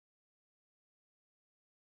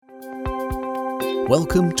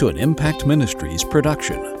Welcome to an Impact Ministries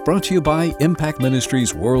production, brought to you by Impact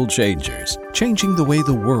Ministries World Changers, changing the way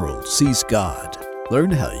the world sees God.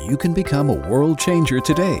 Learn how you can become a world changer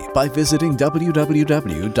today by visiting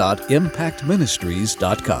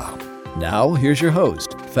www.impactministries.com. Now, here's your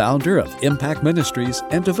host, founder of Impact Ministries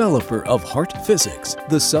and developer of Heart Physics,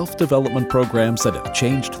 the self-development programs that have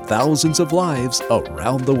changed thousands of lives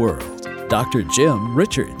around the world, Dr. Jim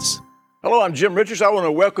Richards. Hello, I'm Jim Richards. I want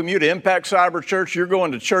to welcome you to Impact Cyber Church. You're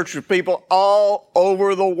going to church with people all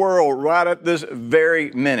over the world right at this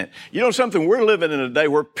very minute. You know something? We're living in a day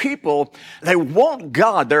where people, they want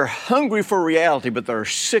God. They're hungry for reality, but they're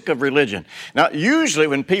sick of religion. Now, usually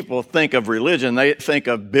when people think of religion, they think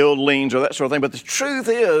of buildings or that sort of thing. But the truth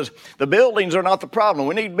is, the buildings are not the problem.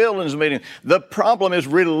 We need buildings meeting. The problem is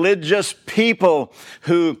religious people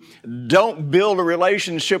who don't build a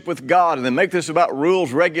relationship with God, and they make this about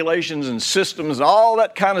rules, regulations, and systems and all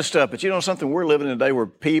that kind of stuff. But you know something? We're living in a day where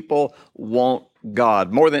people want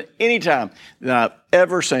God more than any time that I've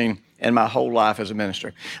ever seen in my whole life as a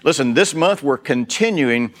minister. Listen, this month we're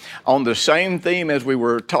continuing on the same theme as we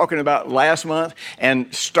were talking about last month.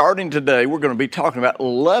 And starting today, we're going to be talking about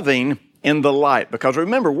loving in the light. Because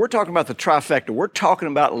remember, we're talking about the trifecta. We're talking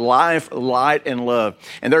about life, light, and love.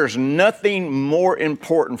 And there's nothing more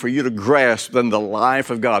important for you to grasp than the life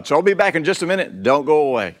of God. So I'll be back in just a minute. Don't go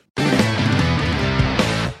away.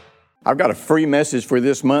 I've got a free message for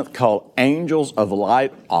this month called Angels of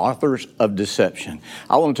Light, Authors of Deception.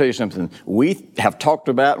 I want to tell you something. We have talked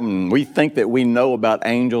about and we think that we know about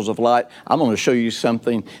angels of light. I'm going to show you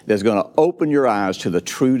something that's going to open your eyes to the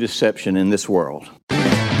true deception in this world.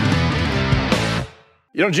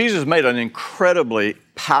 You know, Jesus made an incredibly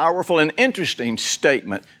powerful and interesting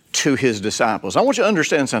statement to his disciples. I want you to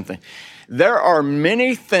understand something. There are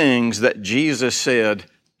many things that Jesus said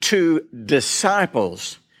to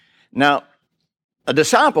disciples. Now, a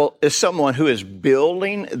disciple is someone who is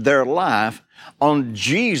building their life on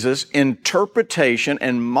Jesus' interpretation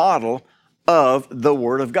and model of the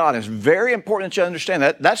Word of God. It's very important that you understand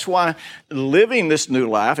that. That's why living this new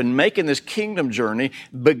life and making this kingdom journey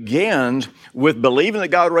begins with believing that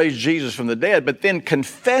God raised Jesus from the dead, but then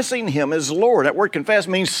confessing Him as Lord. That word confess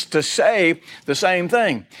means to say the same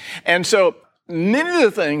thing. And so, many of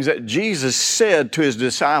the things that Jesus said to his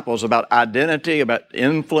disciples about identity, about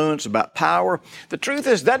influence, about power, the truth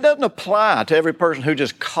is that doesn't apply to every person who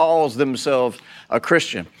just calls themselves a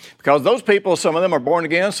Christian. Because those people, some of them are born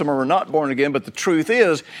again, some are not born again, but the truth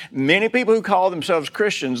is, many people who call themselves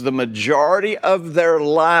Christians, the majority of their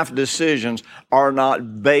life decisions are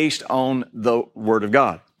not based on the Word of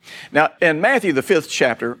God. Now, in Matthew, the 5th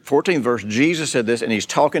chapter, 14th verse, Jesus said this, and he's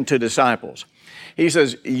talking to disciples. He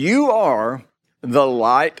says, "You are the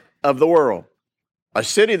light of the world. A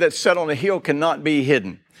city that's set on a hill cannot be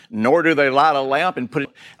hidden, nor do they light a lamp and put it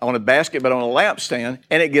on a basket, but on a lampstand,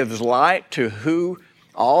 and it gives light to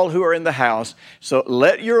all who are in the house. So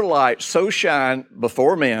let your light so shine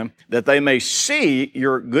before men that they may see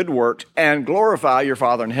your good works and glorify your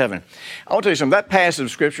Father in heaven." I want to tell you something. That passage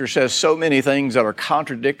of Scripture says so many things that are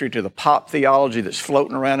contradictory to the pop theology that's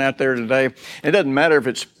floating around out there today. It doesn't matter if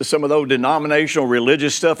it's some of those denominational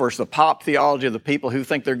religious stuff or it's the pop theology of the people who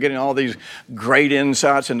think they're getting all these great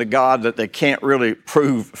insights into God that they can't really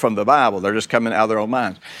prove from the Bible. They're just coming out of their own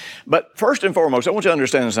minds. But first and foremost, I want you to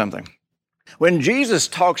understand something. When Jesus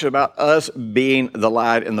talks about us being the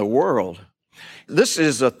light in the world, this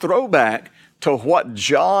is a throwback to what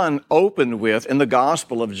John opened with in the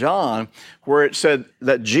Gospel of John, where it said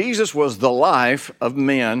that Jesus was the life of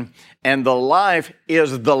men, and the life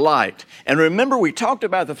is the light. And remember, we talked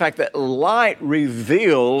about the fact that light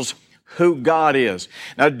reveals who God is.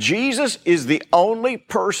 Now, Jesus is the only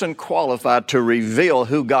person qualified to reveal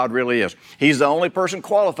who God really is. He's the only person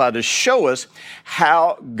qualified to show us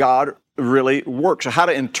how God really works, or how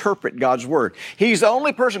to interpret God's Word. He's the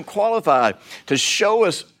only person qualified to show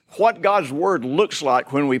us what God's Word looks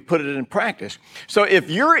like when we put it in practice. So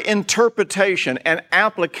if your interpretation and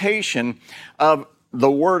application of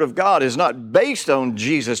the Word of God is not based on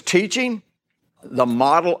Jesus' teaching, the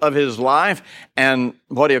model of His life, and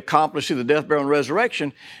what He accomplished through the death, burial, and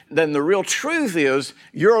resurrection, then the real truth is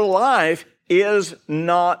your life is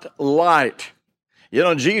not light. You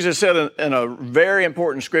know, Jesus said in a very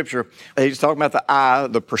important scripture, he's talking about the eye,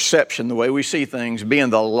 the perception, the way we see things,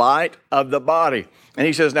 being the light of the body. And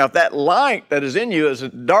he says, now, if that light that is in you is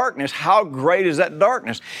darkness, how great is that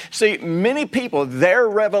darkness? See, many people, their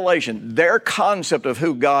revelation, their concept of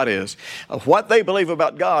who God is, of what they believe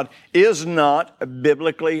about God, is not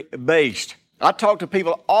biblically based. I talk to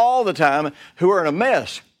people all the time who are in a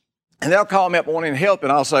mess. And they'll call me up wanting help,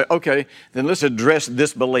 and I'll say, okay, then let's address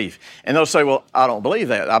this belief. And they'll say, well, I don't believe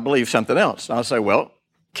that. I believe something else. And I'll say, well,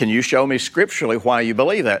 can you show me scripturally why you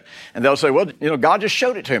believe that? And they'll say, well, God just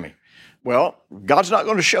showed it to me. Well, God's not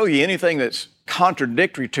going to show you anything that's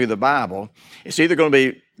contradictory to the Bible. It's either going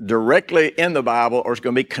to be directly in the Bible or it's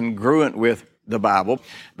going to be congruent with the Bible,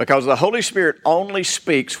 because the Holy Spirit only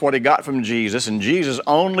speaks what He got from Jesus, and Jesus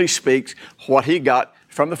only speaks what He got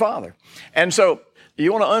from the Father. And so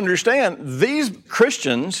you want to understand, these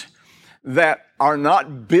Christians that are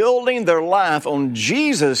not building their life on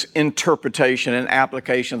Jesus' interpretation and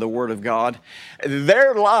application of the Word of God,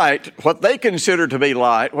 their light, what they consider to be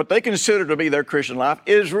light, what they consider to be their Christian life,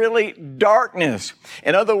 is really darkness.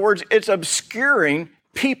 In other words, it's obscuring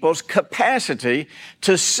people's capacity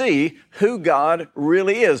to see who God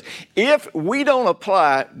really is. If we don't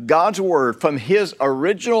apply God's Word from His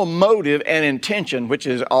original motive and intention, which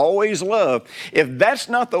is always love, if that's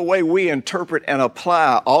not the way we interpret and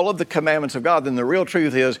apply all of the commandments of God, then the real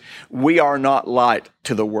truth is we are not light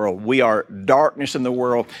to the world. We are darkness in the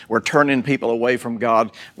world. We're turning people away from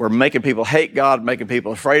God. We're making people hate God, making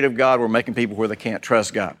people afraid of God. We're making people where they can't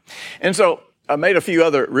trust God. And so I made a few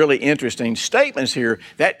other really interesting statements here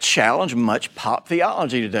that challenge much pop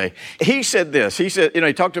theology today. He said this. He said,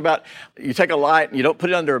 he talked about you take a light and you don't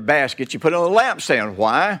put it under a basket, you put it on a lampstand.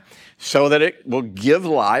 Why? So that it will give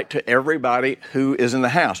light to everybody who is in the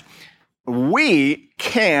house. We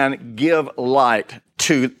can give light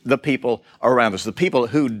to the people around us, the people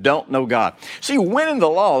who don't know God. See, winning the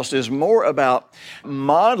lost is more about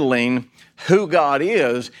modeling who God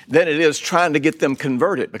is than it is trying to get them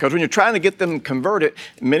converted. Because when you're trying to get them converted,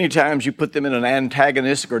 many times you put them in an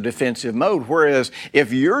antagonistic or defensive mode. Whereas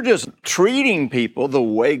if you're just treating people the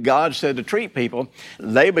way God said to treat people,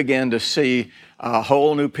 they begin to see a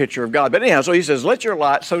whole new picture of God. But anyhow, so he says, let your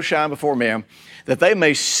light so shine before men that they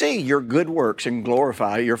may see your good works and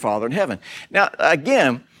glorify your Father in heaven. Now,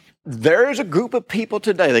 again, there is a group of people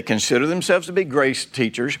today that consider themselves to be grace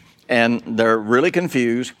teachers, and they're really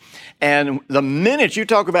confused. And the minute you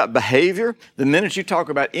talk about behavior, the minute you talk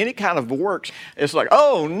about any kind of works, it's like,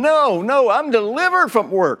 oh, no, I'm delivered from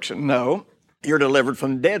works. No, you're delivered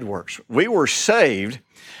from dead works. We were saved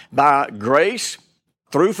by grace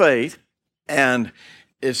through faith, and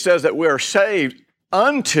it says that we are saved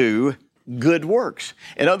unto good works.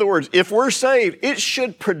 In other words, if we're saved, it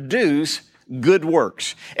should produce good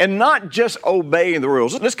works and not just obeying the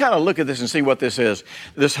rules. Let's kind of look at this and see what this is,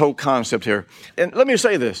 this whole concept here. And let me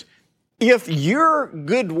say this. If your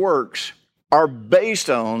good works are based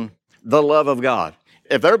on the love of God,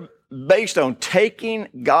 if they're based on taking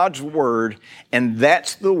God's Word and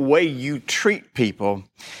that's the way you treat people,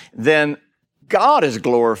 then God is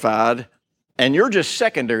glorified and you're just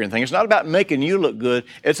secondary thing. It's not about making you look good.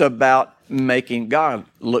 It's about making God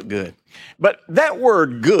look good. But that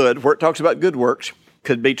word good, where it talks about good works,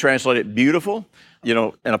 could be translated beautiful,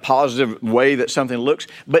 in a positive way that something looks.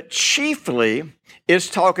 But chiefly, it's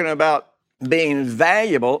talking about being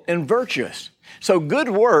valuable and virtuous. So good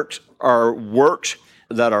works are works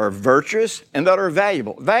that are virtuous and that are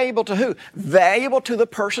valuable. Valuable to who? Valuable to the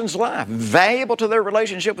person's life. Valuable to their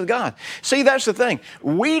relationship with God. See, that's the thing.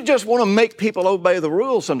 We just want to make people obey the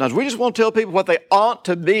rules sometimes. We just want to tell people what they ought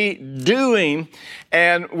to be doing,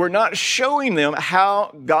 and we're not showing them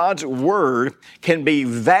how God's Word can be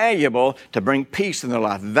valuable to bring peace in their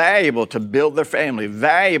life, valuable to build their family,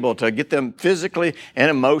 valuable to get them physically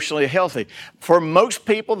and emotionally healthy. For most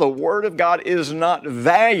people, the Word of God is not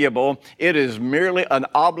valuable. It is merely an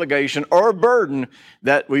obligation or a burden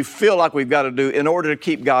that we feel like we've got to do in order to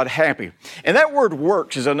keep God happy. And that word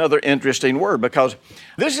works is another interesting word, because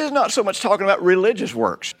this is not so much talking about religious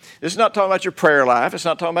works. This is not talking about your prayer life. It's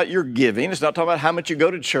not talking about your giving. It's not talking about how much you go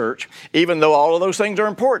to church, even though all of those things are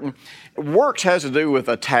important. Works has to do with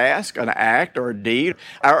a task, an act, or a deed,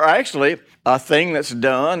 or actually a thing that's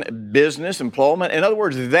done, business, employment. In other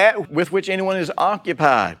words, that with which anyone is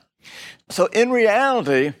occupied. So in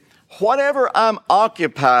reality, whatever I'm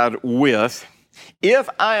occupied with, if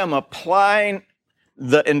I am applying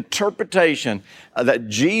the interpretation that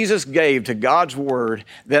Jesus gave to God's Word,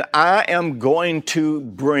 then I am going to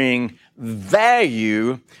bring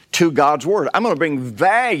value to God's Word. I'm going to bring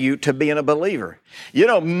value to being a believer.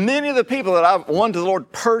 Many of the people that I've won to the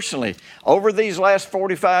Lord personally over these last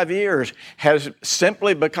 45 years has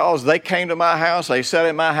simply because they came to my house, they sat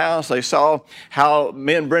in my house, they saw how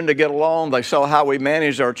me and Brenda get along, they saw how we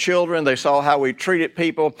managed our children, they saw how we treated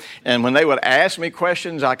people, and when they would ask me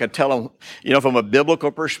questions, I could tell them, from a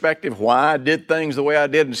biblical perspective, why I did things the way I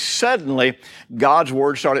did, and suddenly God's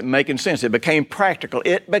Word started making sense. It became practical.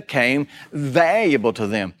 It became valuable to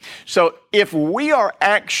them. So if we are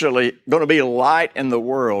actually going to be light in the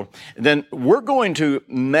world, then we're going to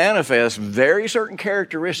manifest very certain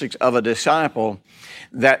characteristics of a disciple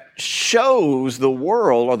that shows the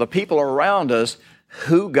world or the people around us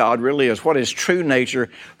who God really is, what his true nature,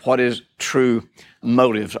 what his true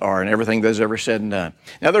motives are, and everything that's ever said and done.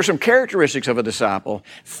 Now, there's some characteristics of a disciple.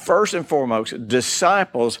 First and foremost,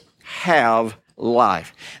 disciples have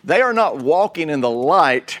life. They are not walking in the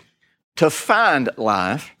light to find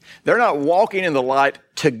life. They're not walking in the light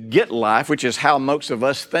to get life, which is how most of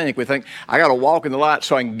us think. We think, I got to walk in the light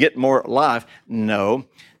so I can get more life. No,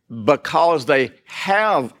 because they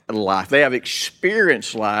have life, they have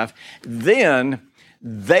experienced life, then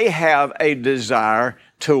they have a desire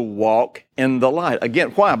to walk in the light. Again,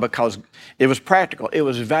 why? Because it was practical. It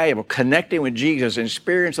was valuable. Connecting with Jesus,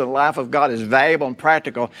 experiencing the life of God is valuable and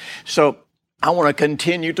practical. So I want to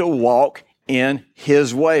continue to walk in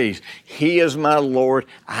his ways. He is my Lord.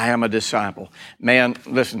 I am a disciple. Man,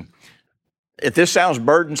 listen, if this sounds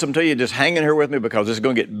burdensome to you, just hang in here with me because this is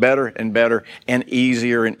going to get better and better and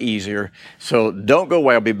easier. So don't go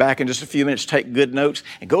away. I'll be back in just a few minutes. Take good notes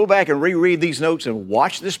and go back and reread these notes and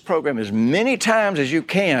watch this program as many times as you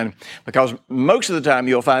can, because most of the time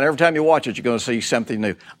you'll find every time you watch it, you're going to see something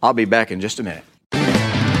new. I'll be back in just a minute.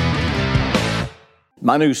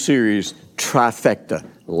 My new series, Trifecta,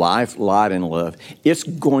 Life, Light, and Love, it's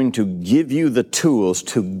going to give you the tools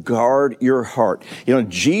to guard your heart. You know,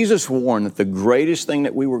 Jesus warned that the greatest thing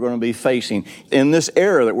that we were going to be facing in this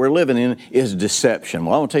era that we're living in is deception.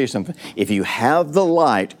 Well, I want to tell you something. If you have the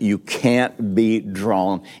light, you can't be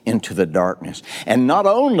drawn into the darkness. And not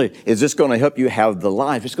only is this going to help you have the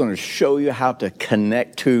life, it's going to show you how to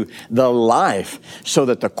connect to the life so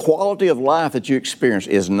that the quality of life that you experience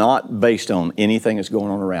is not based on anything that's going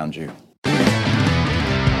on around you.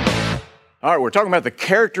 All right, we're talking about the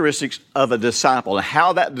characteristics of a disciple and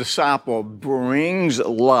how that disciple brings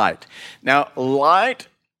light. Now, light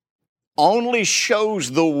only shows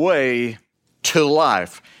the way to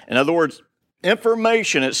life. In other words,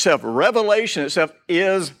 information itself, revelation itself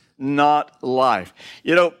is not life.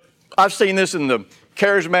 You know, I've seen this in the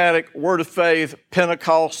charismatic, Word of Faith,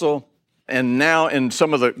 Pentecostal, and now in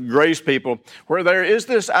some of the grace people, where there is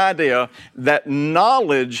this idea that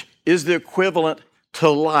knowledge is the equivalent to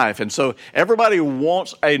life. And so everybody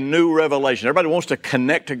wants a new revelation. Everybody wants to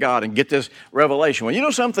connect to God and get this revelation. Well, you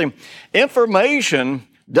know something? Information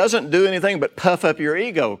doesn't do anything but puff up your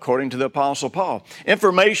ego, according to the Apostle Paul.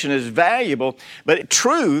 Information is valuable, but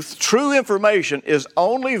true information is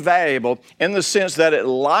only valuable in the sense that it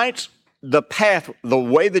lights the path, the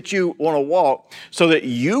way that you want to walk, so that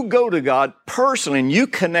you go to God personally and you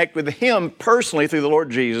connect with Him personally through the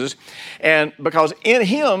Lord Jesus, and because in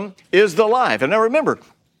Him is the life. And now remember,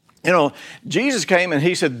 you know, Jesus came and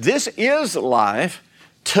He said, this is life,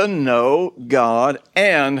 to know God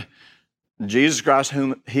and Jesus Christ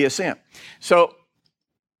whom He has sent. So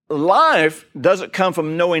life doesn't come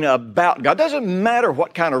from knowing about God. It doesn't matter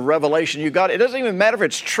what kind of revelation you got. It doesn't even matter if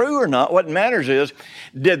it's true or not. What matters is,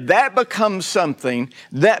 did that become something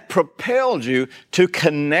that propelled you to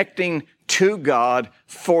connecting to God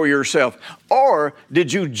for yourself? Or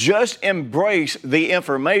did you just embrace the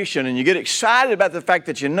information and you get excited about the fact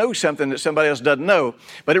that you know something that somebody else doesn't know,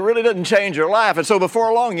 but it really doesn't change your life? And so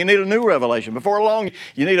before long, you need a new revelation. Before long,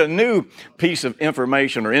 you need a new piece of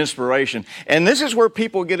information or inspiration. And this is where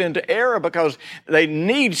people get into error because they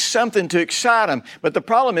need something to excite them. But the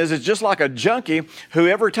problem is, it's just like a junkie who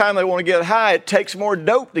every time they want to get high, it takes more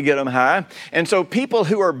dope to get them high. And so people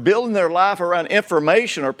who are building their life around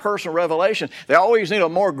information or personal revelation, they always need a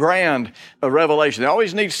more grand revelation. They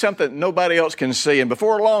always need something nobody else can see. And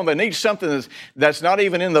before long, they need something that's not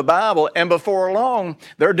even in the Bible. And before long,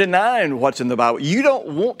 they're denying what's in the Bible. You don't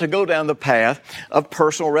want to go down the path of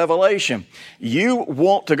personal revelation. You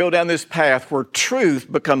want to go down this path where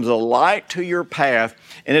truth becomes a light to your path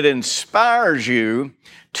and it inspires you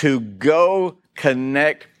to go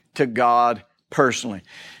connect to God personally.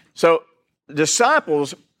 So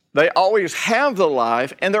disciples, they always have the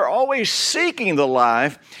life, and they're always seeking the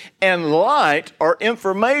life, and light or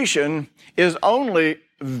information is only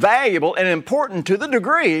valuable and important to the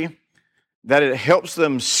degree that it helps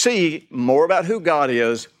them see more about who God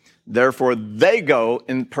is. Therefore, they go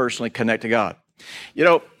and personally connect to God. You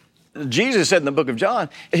know, Jesus said in the book of John,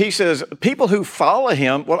 he says, people who follow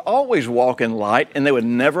him will always walk in light, and they would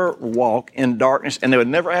never walk in darkness, and they would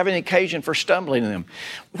never have any occasion for stumbling in them.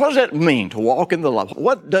 What does that mean, to walk in the light?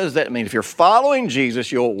 What does that mean? If you're following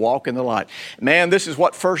Jesus, you'll walk in the light. Man, this is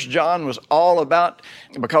what 1 John was all about,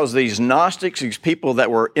 because these Gnostics, these people that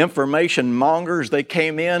were information mongers, they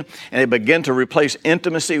came in and they began to replace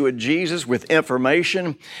intimacy with Jesus with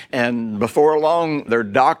information, and before long, their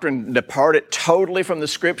doctrine departed totally from the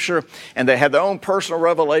Scripture, and they had their own personal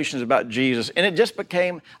revelations about Jesus, and it just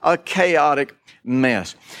became a chaotic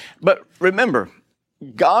mess. But remember,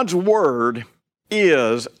 God's Word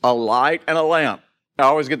is a light and a lamp. I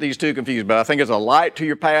always get these two confused, but I think it's a light to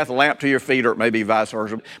your path, a lamp to your feet, or it may be vice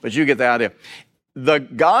versa, but you get the idea.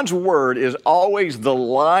 God's Word is always the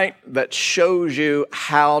light that shows you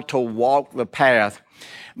how to walk the path,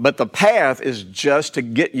 but the path is just to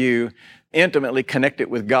get you intimately connected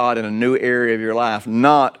with God in a new area of your life,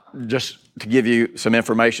 not just to give you some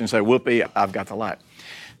information and say, whoopee, I've got the light.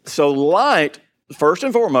 So light, first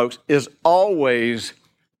and foremost, is always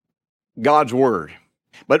God's Word.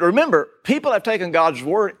 But remember, people have taken God's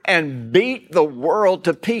Word and beat the world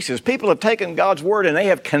to pieces. People have taken God's Word and they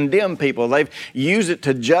have condemned people. They've used it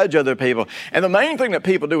to judge other people. And the main thing that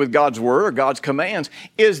people do with God's Word or God's commands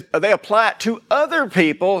is they apply it to other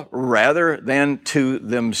people rather than to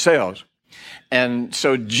themselves. And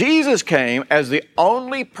so Jesus came as the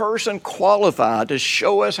only person qualified to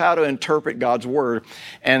show us how to interpret God's Word,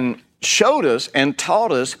 and showed us and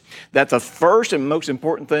taught us that the first and most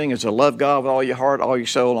important thing is to love God with all your heart, all your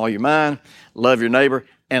soul, all your mind, love your neighbor,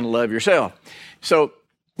 and love yourself. So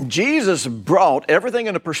Jesus brought everything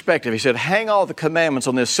into perspective. He said, hang all the commandments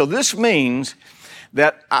on this. So this means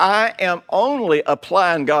that I am only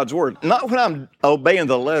applying God's Word, not when I'm obeying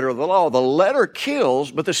the letter of the law. The letter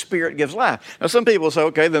kills, but the Spirit gives life. Now, some people say,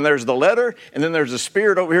 okay, then there's the letter, and then there's the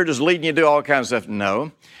Spirit over here just leading you to do all kinds of stuff.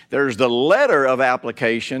 No, there's the letter of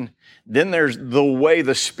application, then there's the way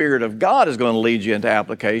the Spirit of God is going to lead you into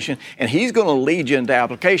application, and He's going to lead you into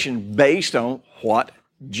application based on what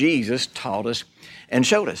Jesus taught us and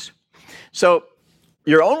showed us. So,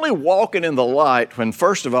 you're only walking in the light when,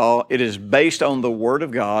 first of all, it is based on the Word of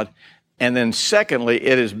God, and then secondly,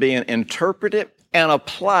 it is being interpreted and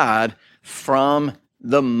applied from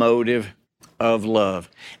the motive of love.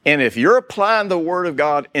 And if you're applying the Word of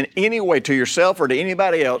God in any way to yourself or to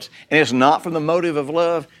anybody else, and it's not from the motive of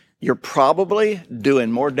love, you're probably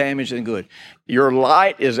doing more damage than good. Your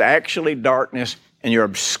light is actually darkness, and you're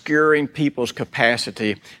obscuring people's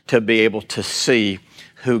capacity to be able to see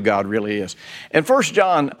who God really is. In 1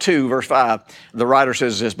 John 2, verse 5, the writer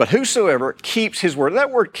says this, but whosoever keeps His word.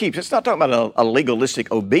 That word keeps, it's not talking about a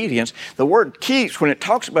legalistic obedience. The word keeps, when it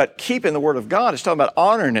talks about keeping the word of God, it's talking about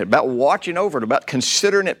honoring it, about watching over it, about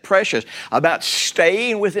considering it precious, about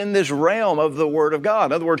staying within this realm of the word of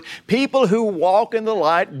God. In other words, people who walk in the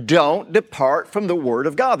light don't depart from the word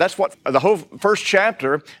of God. That's what the whole first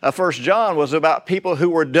chapter of 1 John was about, people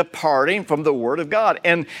who were departing from the word of God.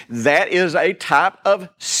 And that is a type of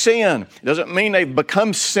sin. It doesn't mean they've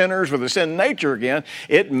become sinners with a sin nature again.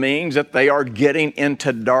 It means that they are getting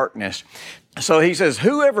into darkness. So he says,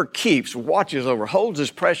 whoever keeps, watches over, holds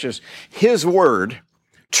as precious His word,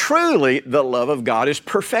 truly the love of God is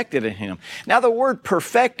perfected in him. Now the word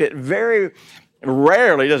perfected very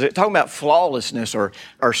rarely does it talk about flawlessness or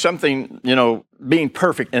something, being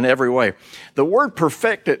perfect in every way. The word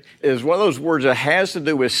perfected is one of those words that has to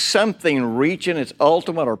do with something reaching its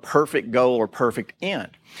ultimate or perfect goal or perfect end.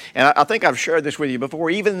 And I think I've shared this with you before,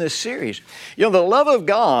 even in this series. The love of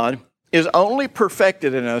God is only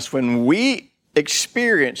perfected in us when we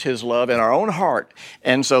experience His love in our own heart.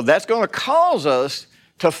 And so that's going to cause us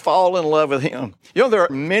to fall in love with Him. There are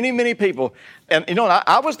many, many people, and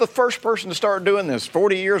I was the first person to start doing this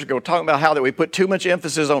 40 years ago, talking about how that we put too much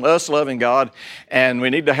emphasis on us loving God, and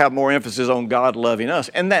we need to have more emphasis on God loving us.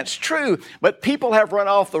 And that's true, but people have run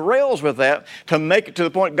off the rails with that to make it to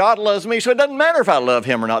the point, God loves me, so it doesn't matter if I love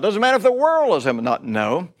Him or not. It doesn't matter if the world loves Him or not.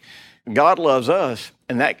 No, God loves us,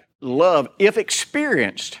 and that love, if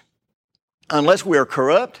experienced, unless we are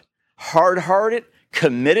corrupt, hard-hearted,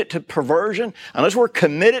 committed to perversion, unless we're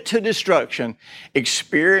committed to destruction,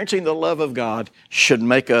 experiencing the love of God should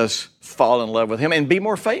make us fall in love with Him and be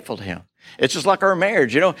more faithful to Him. It's just like our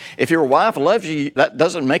marriage. If your wife loves you, that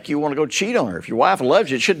doesn't make you want to go cheat on her. If your wife loves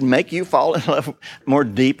you, it should make you fall in love more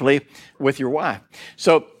deeply with your wife.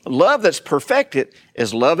 So love that's perfected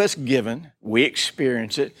is love that's given. We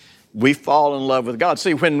experience it. We fall in love with God.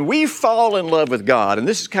 See, when we fall in love with God, and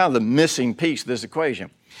this is kind of the missing piece of this equation,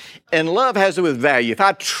 and love has to do with value. If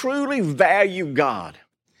I truly value God,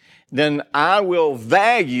 then I will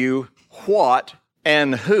value what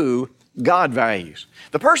and who God values.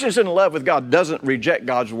 The person who's in love with God doesn't reject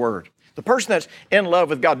God's word. The person that's in love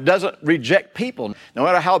with God doesn't reject people, no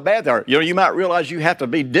matter how bad they are. You might realize you have to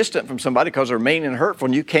be distant from somebody because they're mean and hurtful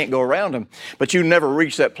and you can't go around them. But you never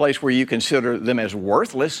reach that place where you consider them as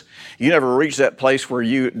worthless. You never reach that place where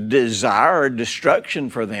you desire destruction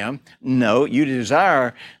for them. No, you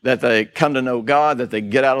desire that they come to know God, that they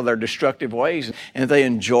get out of their destructive ways, and they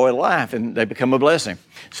enjoy life and they become a blessing.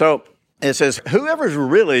 So it says, whoever's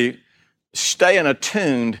really staying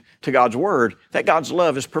attuned to God's word, that God's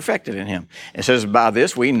love is perfected in him. It says, by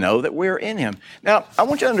this we know that we're in him. Now, I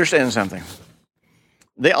want you to understand something.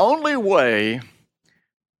 The only way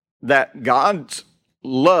that God's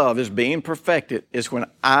love is being perfected is when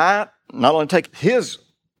I not only take his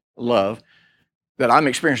love that I'm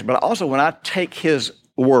experiencing, but also when I take his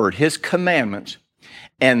word, his commandments,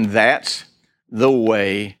 and that's the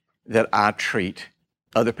way that I treat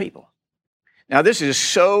other people. Now, this is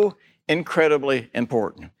so incredibly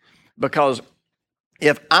important, because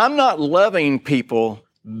if I'm not loving people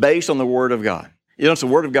based on the Word of God, the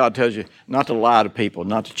Word of God tells you not to lie to people,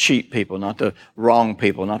 not to cheat people, not to wrong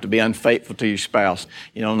people, not to be unfaithful to your spouse,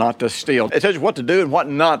 not to steal. It tells you what to do and what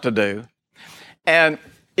not to do. And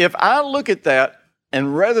if I look at that,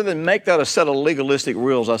 and rather than make that a set of legalistic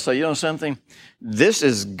rules, I say, something? This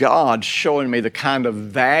is God showing me the kind of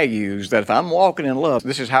values that if I'm walking in love,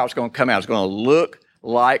 this is how it's going to come out. It's going to look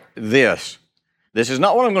like this. This is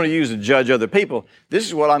not what I'm going to use to judge other people. This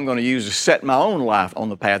is what I'm going to use to set my own life on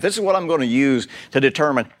the path. This is what I'm going to use to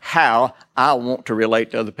determine how I want to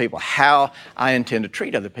relate to other people, how I intend to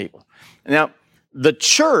treat other people. Now, the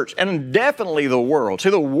church, and definitely the world,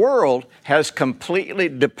 the world has completely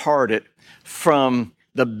departed from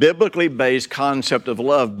the biblically based concept of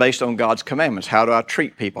love based on God's commandments. How do I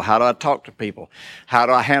treat people? How do I talk to people? How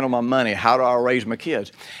do I handle my money? How do I raise my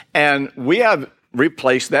kids? And we have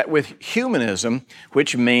replace that with humanism,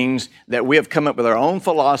 which means that we have come up with our own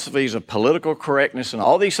philosophies of political correctness and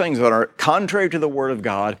all these things that are contrary to the Word of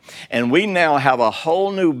God, and we now have a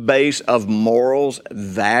whole new base of morals,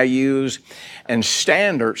 values, and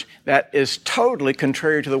standards that is totally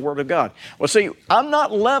contrary to the Word of God. Well, see, I'm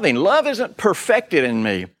not loving. Love isn't perfected in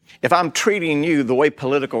me if I'm treating you the way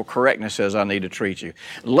political correctness says I need to treat you.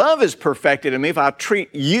 Love is perfected in me if I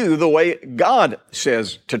treat you the way God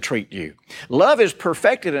says to treat you. Love is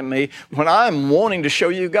perfected in me when I'm wanting to show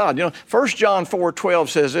you God. 1 John 4:12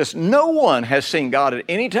 says this, no one has seen God at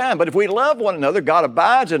any time, but if we love one another, God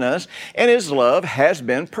abides in us, and His love has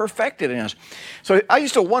been perfected in us. So I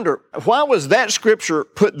used to wonder, why was that scripture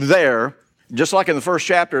put there, just like in the first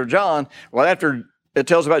chapter of John, right after it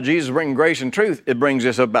tells about Jesus bringing grace and truth, it brings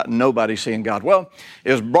this up about nobody seeing God. Well,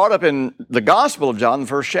 it was brought up in the Gospel of John, the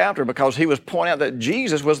first chapter, because he was pointing out that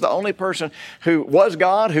Jesus was the only person who was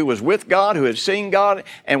God, who was with God, who had seen God,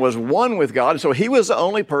 and was one with God. And so he was the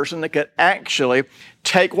only person that could actually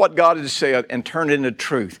take what God had said and turn it into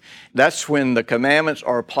truth. That's when the commandments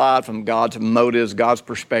are applied from God's motives, God's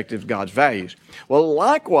perspectives, God's values. Well,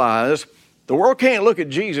 likewise, the world can't look at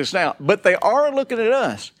Jesus now, but they are looking at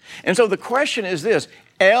us. And so the question is this,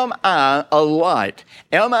 am I a light?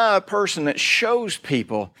 Am I a person that shows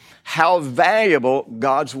people how valuable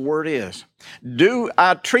God's Word is? Do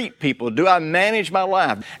I treat people? Do I manage my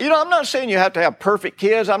life? I'm not saying you have to have perfect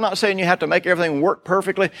kids. I'm not saying you have to make everything work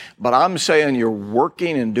perfectly, but I'm saying you're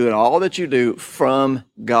working and doing all that you do from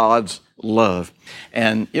God's love.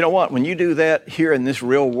 And you know what? When you do that here in this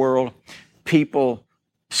real world, people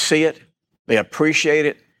see it, they appreciate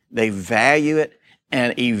it, they value it,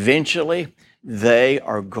 and eventually they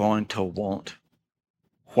are going to want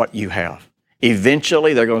what you have.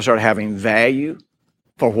 Eventually they're going to start having value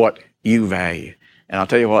for what you value. And I'll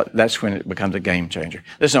tell you what, that's when it becomes a game changer.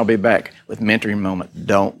 Listen, I'll be back with Mentoring Moment.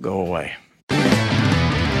 Don't go away.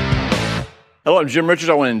 Hello, I'm Jim Richards.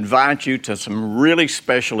 I want to invite you to some really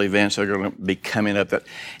special events that are going to be coming up that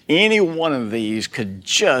any one of these could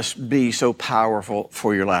just be so powerful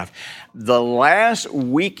for your life. The last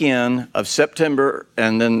weekend of September,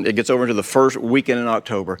 and then it gets over to the first weekend in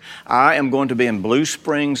October, I am going to be in Blue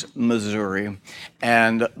Springs, Missouri,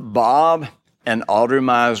 and Bob and Audrey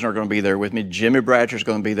Meisner are going to be there with me. Jimmy Bratcher is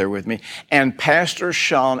going to be there with me. And Pastor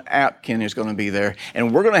Sean Apkin is going to be there.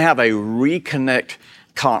 And we're going to have a Reconnect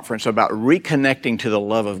conference about reconnecting to the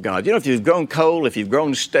love of God. If you've grown cold, if you've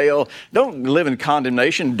grown stale, don't live in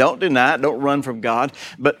condemnation, don't deny it, don't run from God,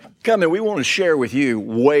 but come in, we want to share with you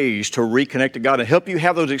ways to reconnect to God and help you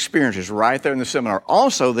have those experiences right there in the seminar.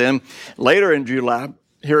 Also then, later in July,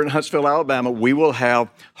 here in Huntsville, Alabama, we will have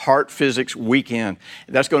Heart Physics Weekend.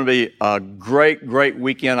 That's going to be a great, great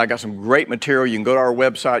weekend. I got some great material. You can go to our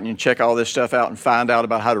website and you can check all this stuff out and find out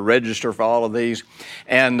about how to register for all of these.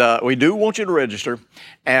 And we do want you to register.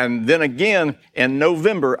 And then again, in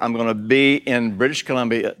November, I'm going to be in British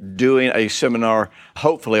Columbia doing a seminar,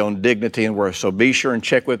 hopefully on dignity and worth. So be sure and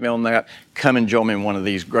check with me on that. Come and join me in one of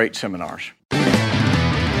these great seminars.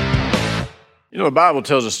 You know, the Bible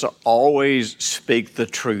tells us to always speak the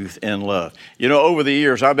truth in love. You know, over the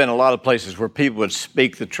years, I've been in a lot of places where people would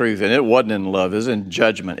speak the truth, and it wasn't in love. It was in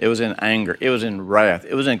judgment. It was in anger. It was in wrath.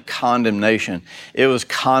 It was in condemnation. It was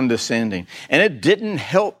condescending. And it didn't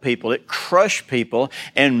help people. It crushed people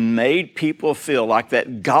and made people feel like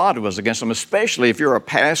that God was against them, especially if you're a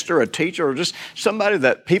pastor, a teacher, or just somebody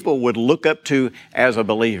that people would look up to as a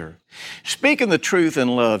believer. Speaking the truth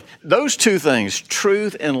in love, those two things,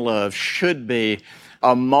 truth and love, should be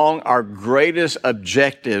among our greatest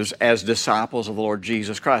objectives as disciples of the Lord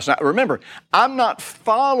Jesus Christ. Now, remember, I'm not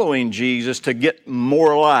following Jesus to get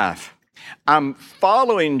more life. I'm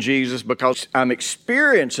following Jesus because I'm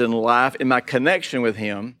experiencing life in my connection with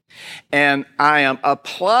Him, and I am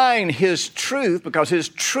applying His truth because His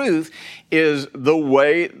truth is the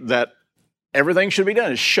way that everything should be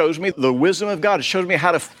done. It shows me the wisdom of God. It shows me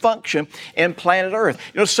how to function in planet Earth.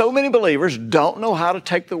 You know, so many believers don't know how to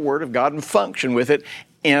take the Word of God and function with it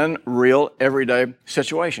in real, everyday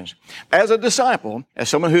situations. As a disciple, as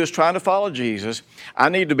someone who is trying to follow Jesus, I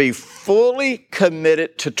need to be fully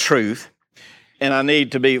committed to truth, and I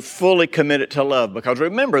need to be fully committed to love. Because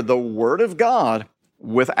remember, the Word of God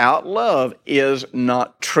without love is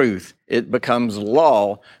not truth. It becomes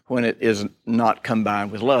law when it is not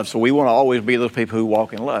combined with love. So we want to always be those people who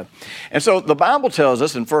walk in love. And so the Bible tells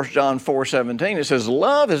us in 1 John 4:17, it says,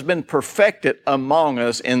 love has been perfected among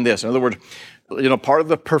us in this. In other words, you know, part of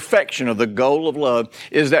the perfection of the goal of love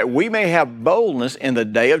is that we may have boldness in the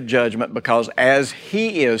day of judgment, because as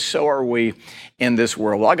He is, so are we in this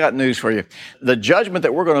world. Well, I got news for you. The judgment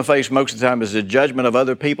that we're going to face most of the time is the judgment of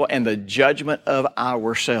other people and the judgment of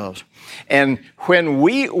ourselves. And when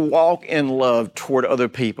we walk in love toward other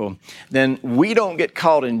people, then we don't get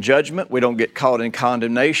caught in judgment. We don't get caught in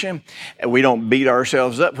condemnation. And we don't beat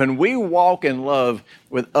ourselves up. When we walk in love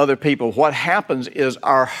with other people, what happens is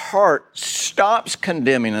our heart stops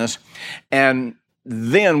condemning us, and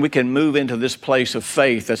then we can move into this place of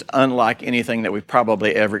faith that's unlike anything that we've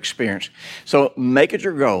probably ever experienced. So make it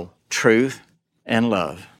your goal, truth and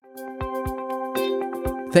love.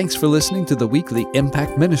 Thanks for listening to the weekly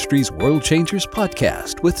Impact Ministries World Changers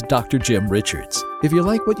podcast with Dr. Jim Richards. If you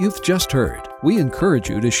like what you've just heard, we encourage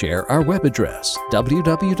you to share our web address,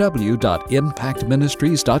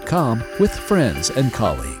 www.impactministries.com, with friends and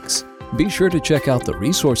colleagues. Be sure to check out the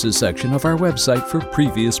resources section of our website for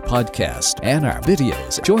previous podcasts and our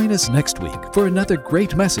videos. Join us next week for another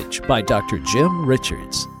great message by Dr. Jim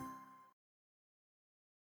Richards.